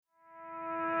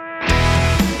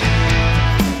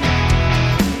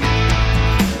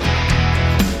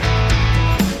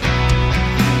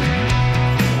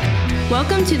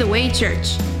Welcome to The Way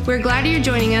Church. We're glad you're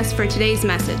joining us for today's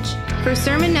message. For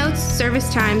sermon notes,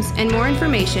 service times, and more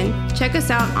information, check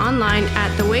us out online at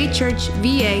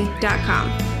thewaychurchva.com.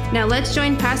 Now let's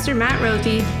join Pastor Matt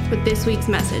Rothy with this week's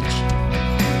message.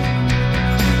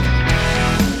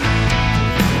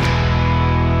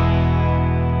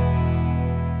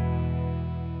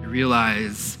 I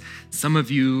realize some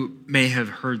of you may have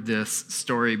heard this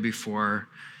story before,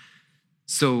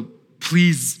 so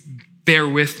please bear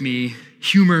with me,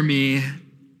 humor me.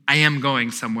 I am going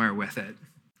somewhere with it,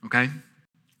 okay?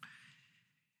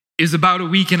 It was about a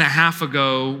week and a half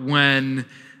ago when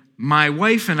my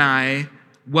wife and I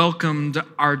welcomed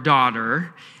our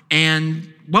daughter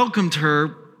and welcomed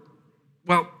her.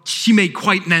 Well, she made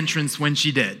quite an entrance when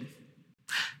she did.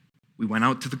 We went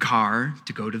out to the car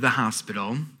to go to the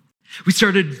hospital. We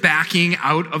started backing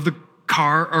out of the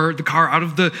car out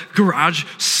of the garage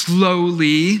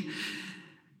slowly.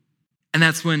 And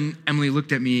that's when Emily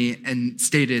looked at me and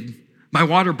stated, "My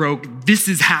water broke. This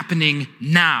is happening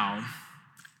now."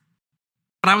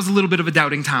 But I was a little bit of a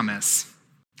doubting Thomas.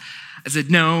 I said,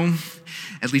 no,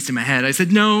 at least in my head. I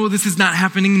said, no, this is not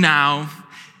happening now.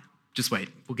 Just wait,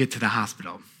 we'll get to the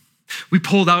hospital. We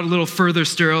pulled out a little further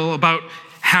still, about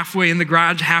halfway in the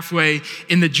garage, halfway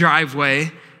in the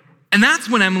driveway. And that's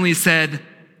when Emily said,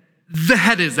 "The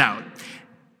head is out."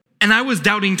 And I was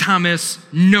doubting Thomas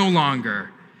no longer,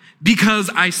 because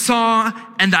I saw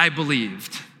and I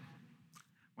believed.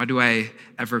 Why do I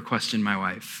ever question my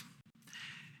wife?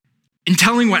 In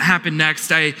telling what happened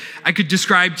next, I could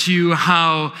describe to you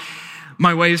how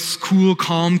my wife's cool,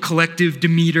 calm, collective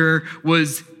demeanor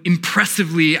was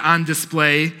impressively on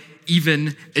display,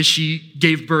 even as she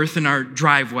gave birth in our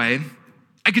driveway.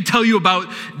 I could tell you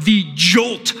about the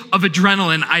jolt of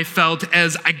adrenaline I felt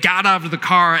as I got out of the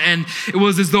car, and it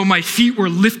was as though my feet were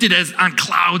lifted as on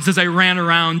clouds as I ran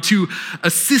around to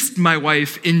assist my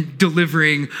wife in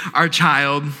delivering our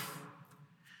child.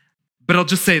 But I'll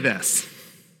just say this.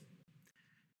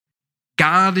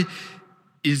 God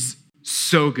is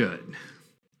so good.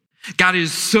 God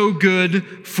is so good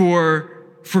for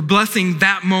blessing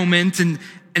that moment and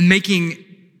making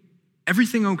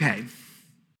everything okay.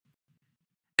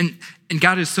 And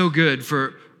God is so good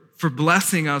for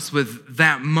blessing us with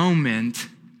that moment.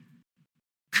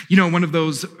 You know, one of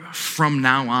those from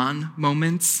now on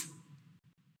moments.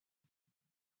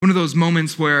 One of those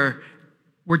moments where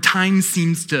time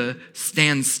seems to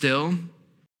stand still.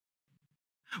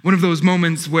 One of those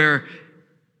moments where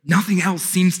nothing else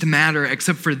seems to matter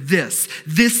except for this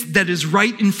that is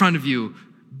right in front of you,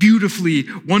 beautifully,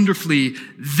 wonderfully,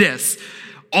 this.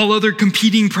 All other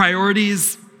competing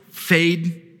priorities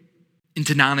fade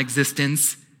into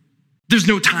non-existence. There's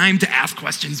no time to ask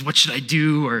questions, what should I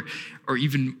do, or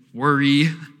even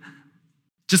worry.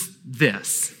 Just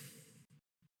this.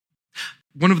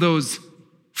 One of those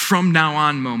from now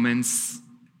on moments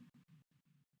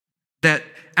that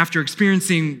after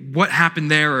experiencing what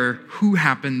happened there or who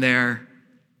happened there,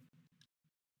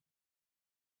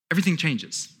 everything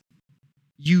changes.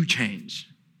 You change.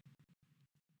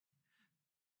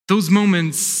 Those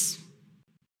moments,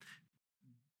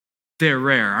 they're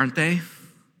rare, aren't they?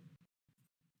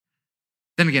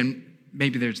 Then again,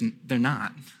 maybe they're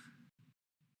not.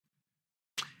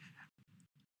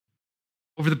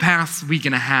 Over the past week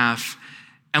and a half,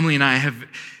 Emily and I have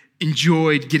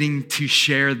enjoyed getting to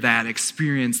share that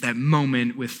experience, that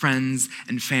moment with friends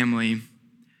and family.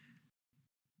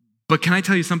 But can I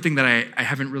tell you something that I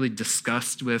haven't really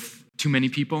discussed with too many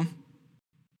people?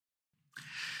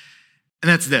 And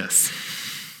that's this.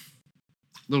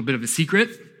 A little bit of a secret.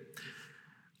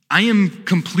 I am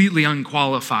completely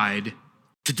unqualified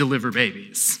to deliver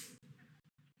babies.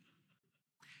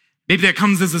 Maybe that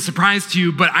comes as a surprise to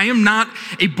you, but I am not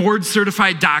a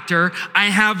board-certified doctor. I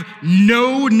have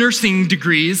no nursing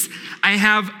degrees. I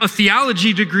have a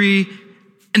theology degree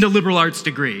and a liberal arts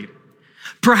degree.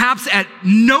 Perhaps at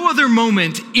no other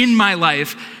moment in my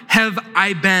life have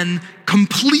I been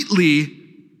completely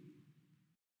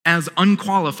as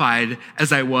unqualified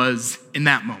as I was in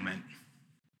that moment.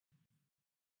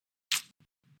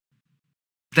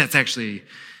 That's actually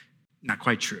not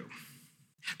quite true.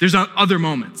 There's other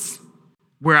moments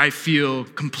where I feel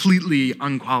completely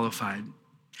unqualified.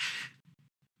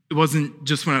 It wasn't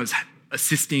just when I was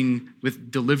assisting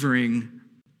with delivering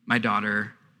my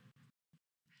daughter.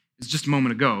 It was just a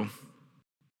moment ago,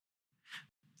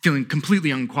 feeling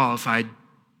completely unqualified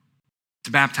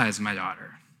to baptize my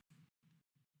daughter.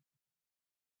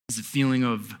 It's a feeling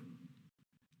of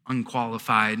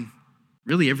unqualified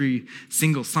really every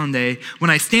single Sunday, when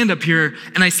I stand up here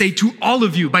and I say to all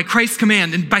of you, by Christ's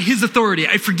command and by his authority,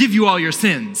 I forgive you all your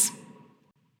sins.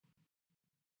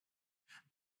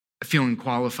 I feel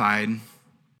unqualified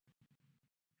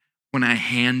when I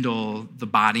handle the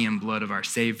body and blood of our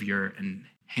Savior and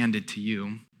hand it to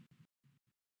you.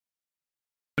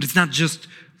 But it's not just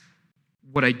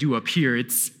what I do up here.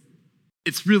 It's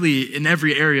really in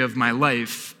every area of my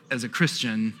life as a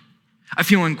Christian. I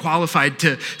feel unqualified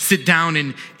to sit down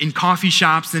in coffee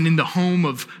shops and in the home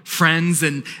of friends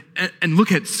and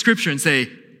look at Scripture and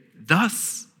say,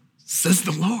 "Thus says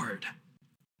the Lord."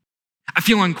 I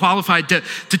feel unqualified to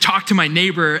talk to my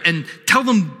neighbor and tell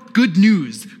them good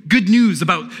news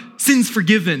about sins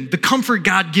forgiven, the comfort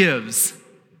God gives.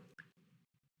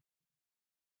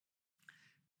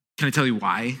 Can I tell you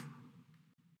why?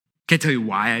 Can I tell you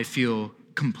why I feel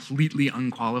completely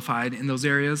unqualified in those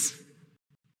areas?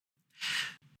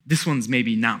 This one's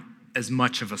maybe not as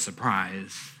much of a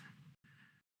surprise,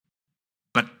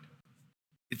 but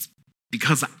it's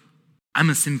because I'm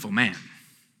a sinful man.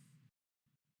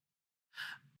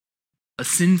 A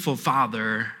sinful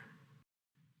father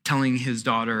telling his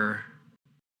daughter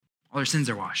all her sins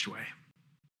are washed away.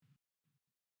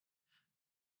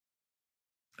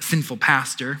 A sinful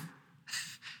pastor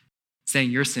saying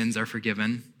your sins are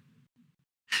forgiven.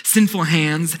 Sinful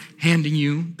hands handing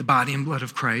you the body and blood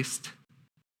of Christ.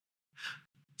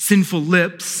 Sinful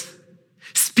lips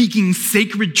speaking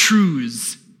sacred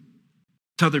truths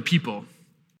to other people.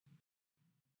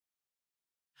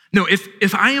 No,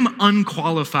 if I am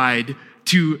unqualified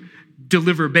to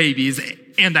deliver babies,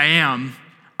 and I am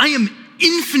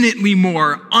infinitely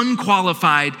more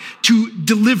unqualified to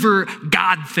deliver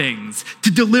God things,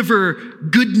 to deliver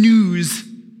good news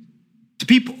to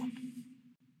people.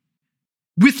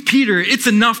 With Peter, it's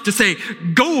enough to say,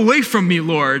 "Go away from me,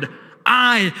 Lord.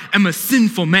 I am a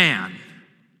sinful man."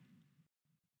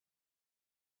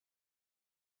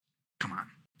 Come on.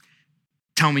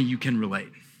 Tell me you can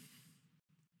relate.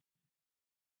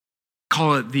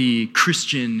 Call it the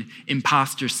Christian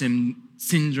imposter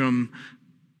syndrome,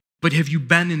 but have you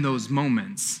been in those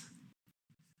moments?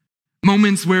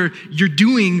 Moments where you're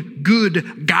doing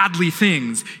good, godly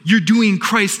things. You're doing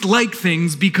Christ-like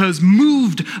things because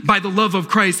moved by the love of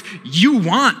Christ, you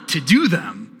want to do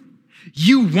them.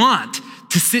 You want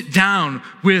to sit down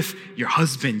with your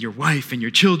husband, your wife, and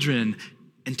your children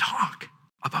and talk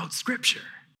about Scripture.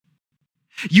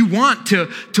 You want to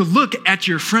look at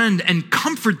your friend and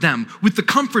comfort them with the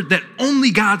comfort that only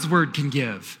God's word can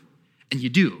give. And you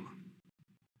do.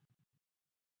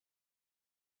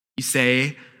 You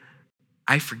say,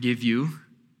 "I forgive you,"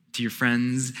 to your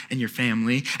friends and your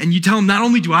family. And you tell them, not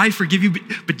only do I forgive you,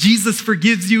 but Jesus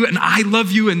forgives you and I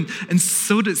love you and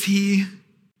so does he.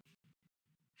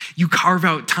 You carve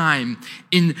out time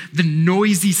in the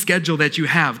noisy schedule that you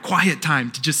have, quiet time,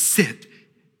 to just sit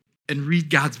and read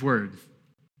God's word.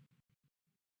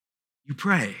 You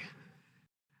pray.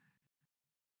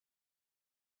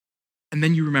 And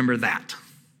then you remember that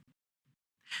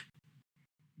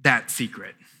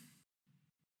secret.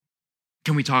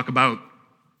 Can we talk about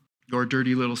your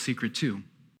dirty little secret too?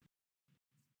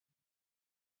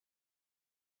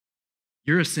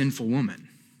 You're a sinful woman.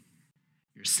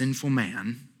 You're a sinful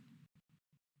man.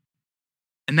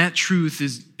 And that truth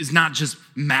is not just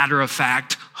matter of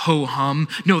fact, ho-hum.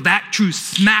 No, that truth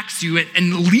smacks you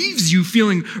and leaves you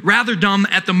feeling rather dumb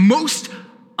at the most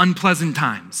unpleasant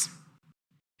times.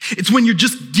 It's when you're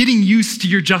just getting used to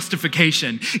your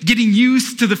justification, getting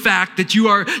used to the fact that you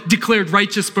are declared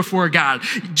righteous before God,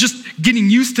 just getting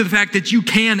used to the fact that you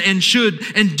can and should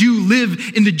and do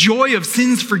live in the joy of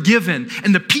sins forgiven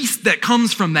and the peace that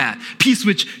comes from that, peace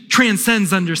which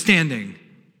transcends understanding.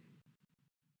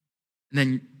 And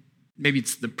then maybe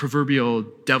it's the proverbial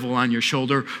devil on your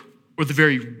shoulder or the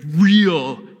very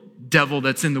real devil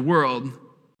that's in the world.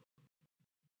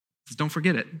 Just don't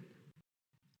forget it.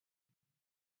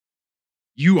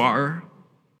 You are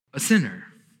a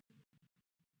sinner.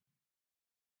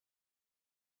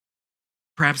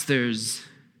 Perhaps there's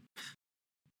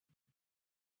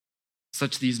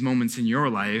such these moments in your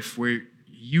life where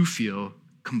you feel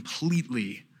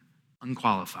completely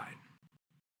unqualified.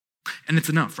 And it's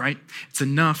enough, right? It's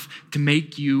enough to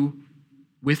make you,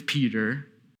 with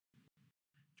Peter,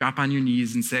 drop on your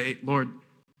knees and say, "Lord,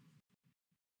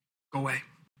 go away.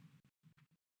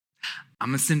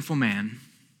 I'm a sinful man.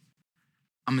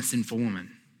 I'm a sinful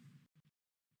woman."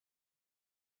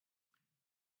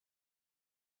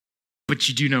 But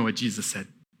you do know what Jesus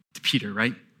said to Peter,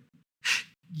 right?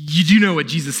 You do know what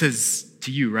Jesus says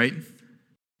to you, right?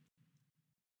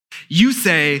 You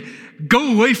say,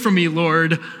 "Go away from me,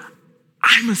 Lord.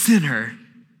 I'm a sinner."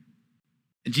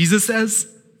 And Jesus says,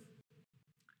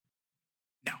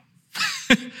 "No."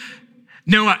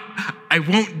 No, I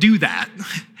won't do that.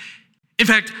 In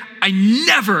fact, I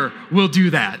never will do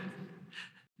that.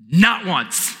 Not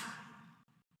once.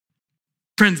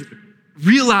 Friends,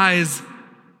 realize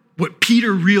what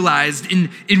Peter realized in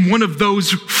one of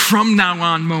those from now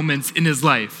on moments in his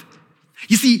life.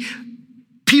 You see,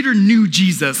 Peter knew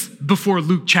Jesus before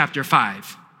Luke chapter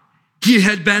 5. He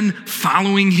had been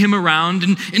following him around,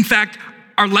 and in fact,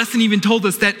 our lesson even told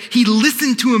us that he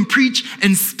listened to him preach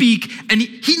and speak, and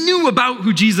he knew about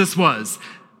who Jesus was.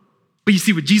 But you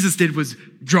see, what Jesus did was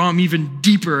draw him even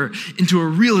deeper into a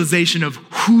realization of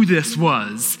who this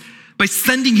was by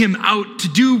sending him out to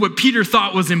do what Peter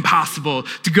thought was impossible,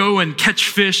 to go and catch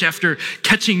fish after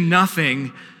catching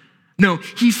nothing. No,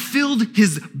 he filled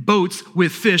his boats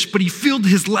with fish, but he filled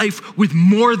his life with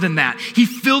more than that. He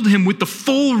filled him with the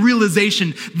full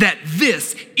realization that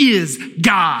this is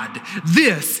God.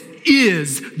 This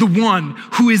is the one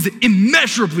who is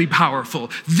immeasurably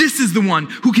powerful. This is the one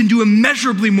who can do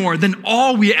immeasurably more than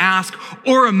all we ask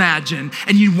or imagine.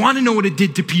 And you want to know what it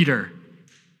did to Peter?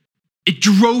 It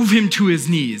drove him to his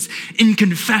knees in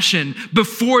confession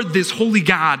before this holy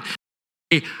God.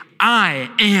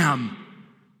 I am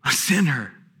a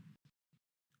sinner.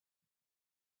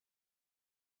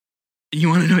 And you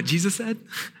want to know what Jesus said?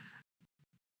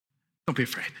 Don't be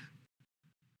afraid.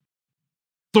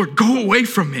 Lord, go away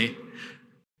from me.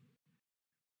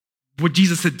 What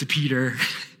Jesus said to Peter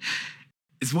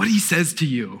is what he says to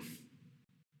you.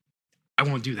 I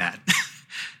won't do that.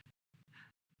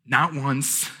 Not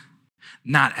once,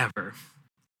 not ever.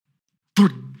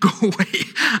 Lord, go away.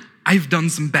 I've done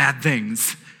some bad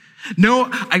things. No,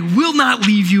 I will not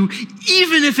leave you,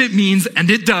 even if it means,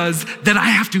 and it does, that I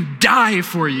have to die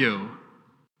for you.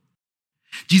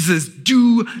 Jesus,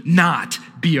 do not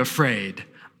be afraid.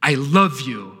 I love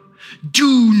you.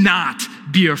 Do not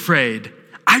be afraid.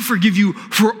 I forgive you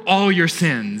for all your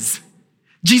sins.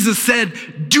 Jesus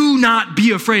said, do not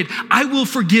be afraid. I will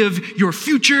forgive your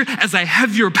future as I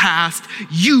have your past.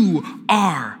 You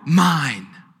are mine.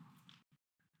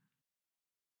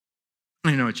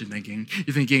 I know what you're thinking.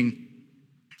 You're thinking,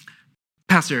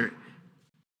 Pastor,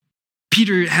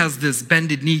 Peter has this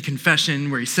bended knee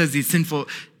confession where he says he's sinful.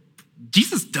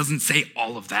 Jesus doesn't say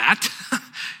all of that.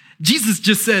 Jesus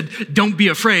just said, don't be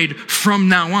afraid. From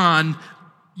now on,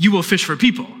 you will fish for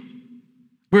people.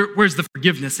 Where's the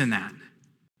forgiveness in that?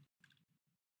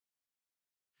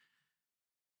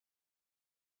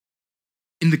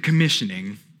 In the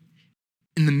commissioning,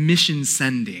 in the mission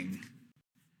sending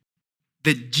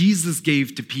that Jesus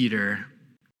gave to Peter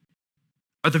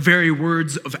are the very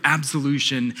words of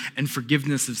absolution and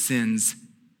forgiveness of sins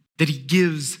that he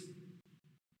gives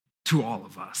to all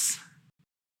of us.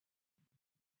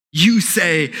 You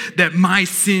say that my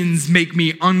sins make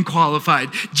me unqualified.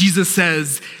 Jesus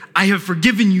says, I have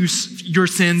forgiven you your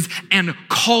sins and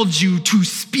called you to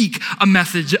speak a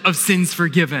message of sins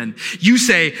forgiven. You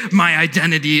say, my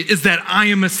identity is that I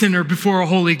am a sinner before a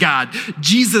holy God.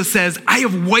 Jesus says, I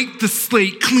have wiped the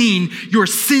slate clean. Your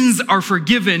sins are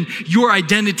forgiven. Your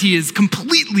identity is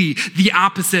completely the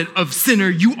opposite of sinner.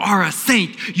 You are a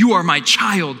saint. You are my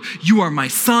child. You are my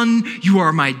son. You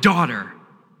are my daughter.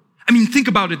 I mean, think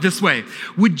about it this way.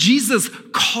 Would Jesus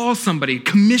call somebody,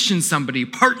 commission somebody,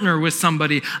 partner with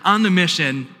somebody on the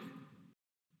mission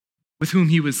with whom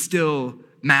he was still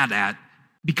mad at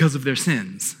because of their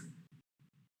sins?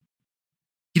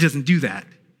 He doesn't do that.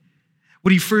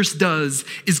 What he first does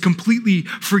is completely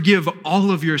forgive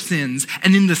all of your sins.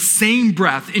 And in the same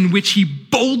breath in which he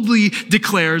boldly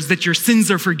declares that your sins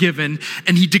are forgiven,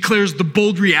 and he declares the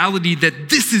bold reality that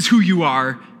this is who you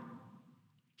are,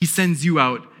 he sends you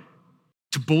out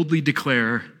to boldly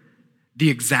declare the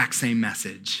exact same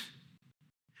message.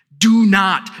 Do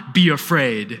not be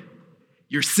afraid.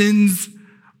 Your sins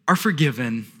are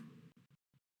forgiven.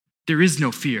 There is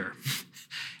no fear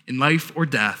in life or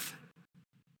death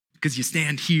because you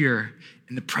stand here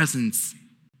in the presence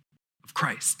of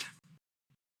Christ.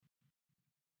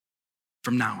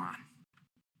 From now on.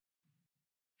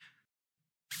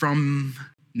 From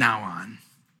now on.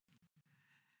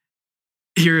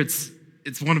 Here it's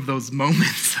one of those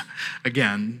moments,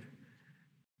 again,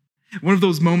 one of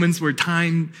those moments where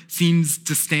time seems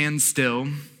to stand still,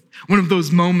 one of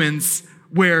those moments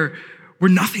where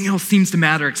nothing else seems to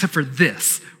matter except for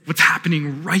this, what's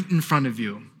happening right in front of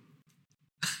you.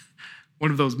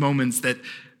 One of those moments that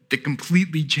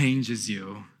completely changes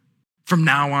you. From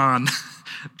now on,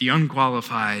 the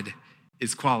unqualified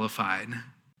is qualified.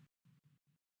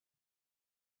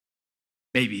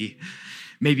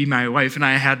 Maybe my wife and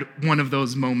I had one of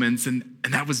those moments, and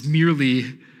that was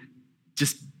merely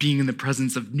just being in the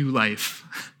presence of new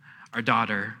life, our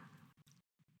daughter.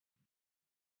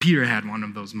 Peter had one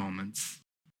of those moments.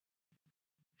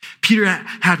 Peter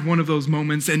had one of those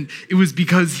moments, and it was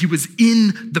because he was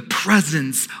in the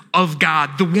presence of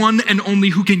God, the one and only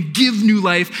who can give new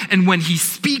life, and when he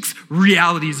speaks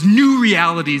new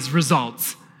realities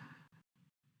results.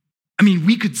 I mean,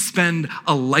 we could spend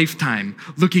a lifetime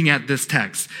looking at this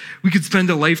text. We could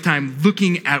spend a lifetime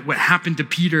looking at what happened to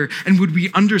Peter, and would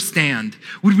we understand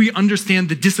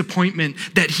the disappointment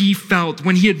that he felt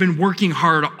when he had been working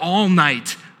hard all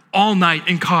night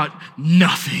and caught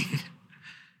nothing?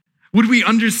 Would we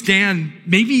understand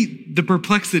maybe the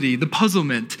perplexity, the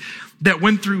puzzlement that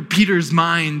went through Peter's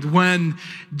mind when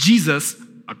Jesus,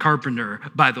 a carpenter,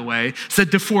 by the way,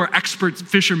 said to 4 expert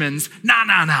fishermen,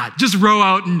 nah, just row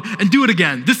out and do it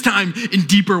again, this time in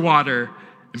deeper water.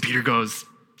 And Peter goes,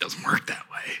 doesn't work that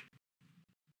way.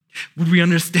 Would we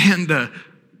understand the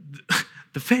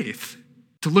faith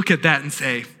to look at that and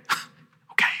say,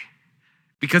 okay,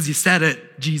 because you said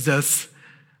it, Jesus,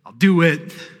 I'll do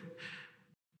it.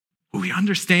 Would we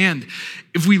understand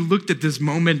if we looked at this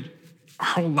moment, our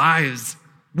whole lives,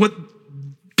 what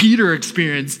Peter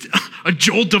experienced, a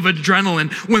jolt of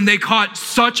adrenaline when they caught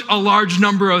such a large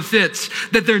number of fish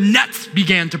that their nets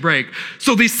began to break.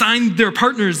 So they signed their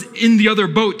partners in the other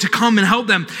boat to come and help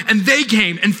them, and they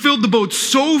came and filled the boat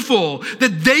so full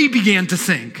that they began to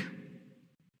sink.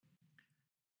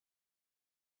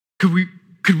 Could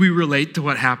we relate to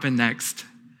what happened next?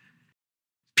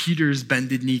 Peter's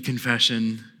bended knee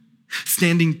confession,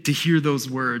 standing to hear those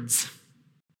words.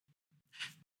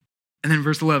 And then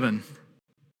verse 11,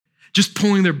 just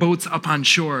pulling their boats up on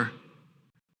shore,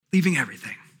 leaving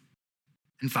everything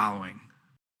and following.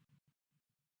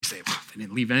 You say, well, they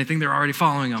didn't leave anything, they're already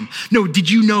following them. No, did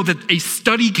you know that a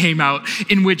study came out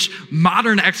in which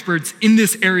modern experts in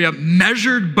this area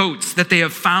measured boats that they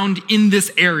have found in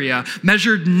this area,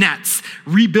 measured nets,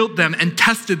 rebuilt them and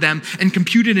tested them and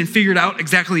computed and figured out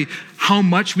exactly how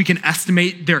much we can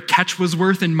estimate their catch was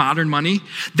worth in modern money?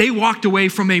 They walked away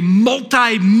from a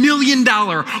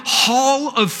multi-million-dollar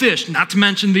haul of fish, not to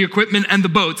mention the equipment and the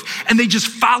boats, and they just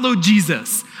followed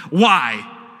Jesus. Why?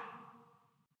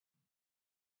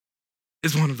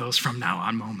 Is one of those from now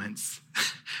on moments.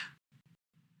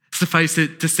 Suffice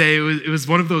it to say, it was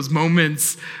one of those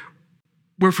moments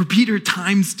where for Peter,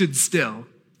 time stood still.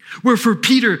 Where for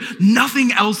Peter,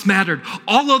 nothing else mattered.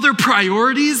 All other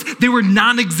priorities, they were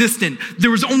non-existent.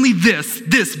 There was only this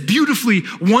beautifully,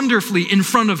 wonderfully in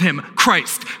front of him,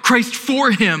 Christ for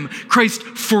him, Christ's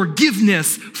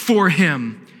forgiveness for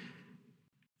him,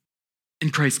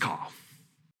 and Christ's call.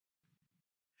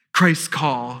 Christ's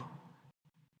call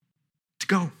to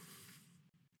go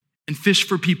and fish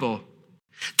for people.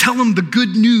 Tell them the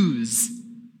good news.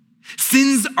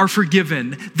 Sins are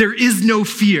forgiven. There is no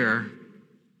fear.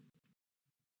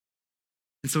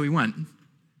 And so he went.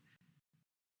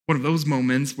 One of those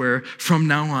moments where from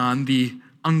now on, the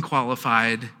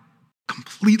unqualified,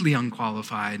 completely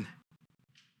unqualified,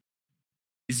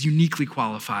 is uniquely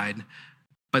qualified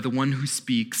by the one who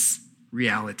speaks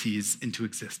realities into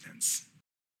existence.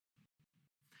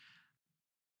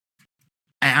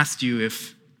 I asked you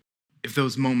if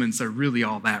those moments are really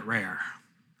all that rare.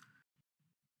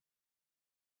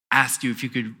 I asked you if you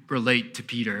could relate to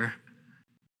Peter.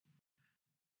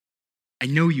 I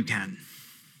know you can.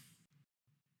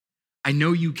 I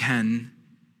know you can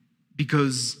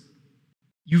because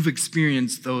you've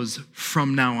experienced those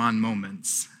from now on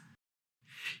moments.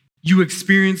 You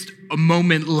experienced a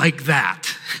moment like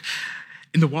that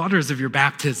in the waters of your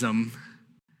baptism.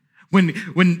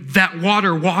 When that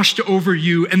water washed over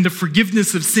you and the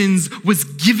forgiveness of sins was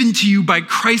given to you by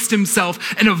Christ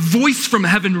himself, and a voice from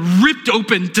heaven ripped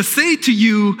open to say to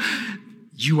you,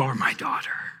 you are my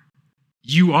daughter.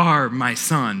 You are my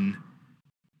son.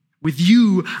 With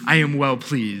you, I am well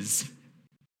pleased.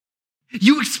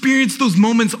 You experience those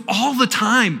moments all the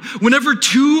time. Whenever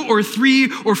 2 or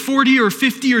 3 or 40 or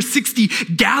 50 or 60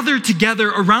 gather together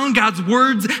around God's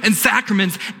words and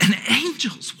sacraments, and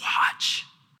angels watch.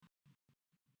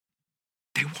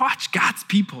 They watch God's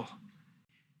people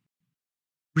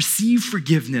receive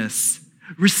forgiveness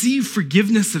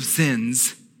of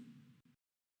sins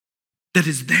that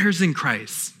is theirs in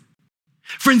Christ.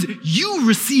 Friends, you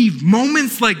receive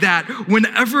moments like that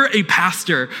whenever a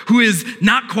pastor who is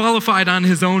not qualified on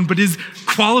his own, but is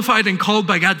qualified and called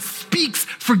by God, speaks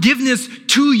forgiveness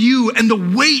to you, and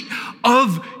the weight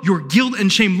of your guilt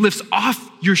and shame lifts off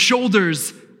your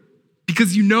shoulders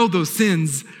because you know those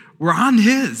sins were on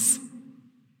his.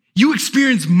 You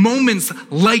experience moments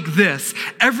like this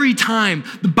every time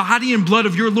the body and blood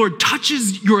of your Lord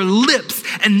touches your lips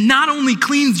and not only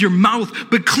cleans your mouth,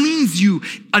 but cleans you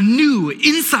anew,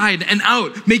 inside and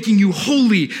out, making you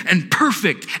holy and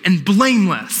perfect and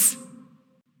blameless.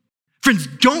 Friends,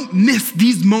 don't miss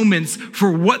these moments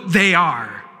for what they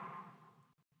are.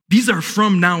 These are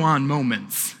from now on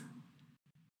moments.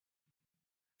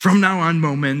 From now on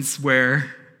moments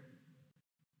where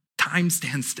time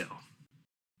stands still.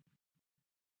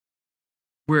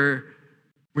 Where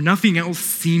nothing else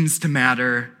seems to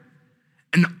matter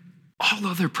and all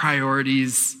other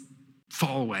priorities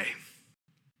fall away.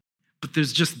 But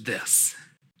there's just this.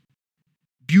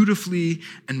 Beautifully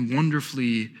and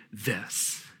wonderfully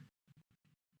this.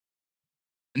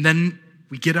 And then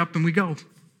we get up and we go.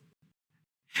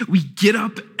 We get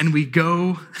up and we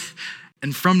go,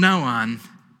 and from now on,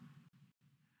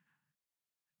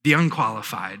 the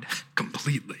unqualified,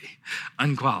 completely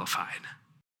unqualified,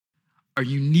 are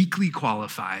uniquely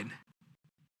qualified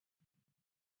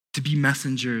to be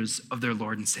messengers of their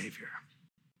Lord and Savior.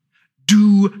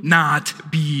 Do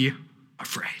not be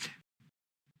afraid.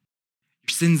 Your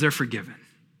sins are forgiven.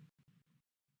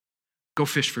 Go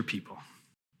fish for people.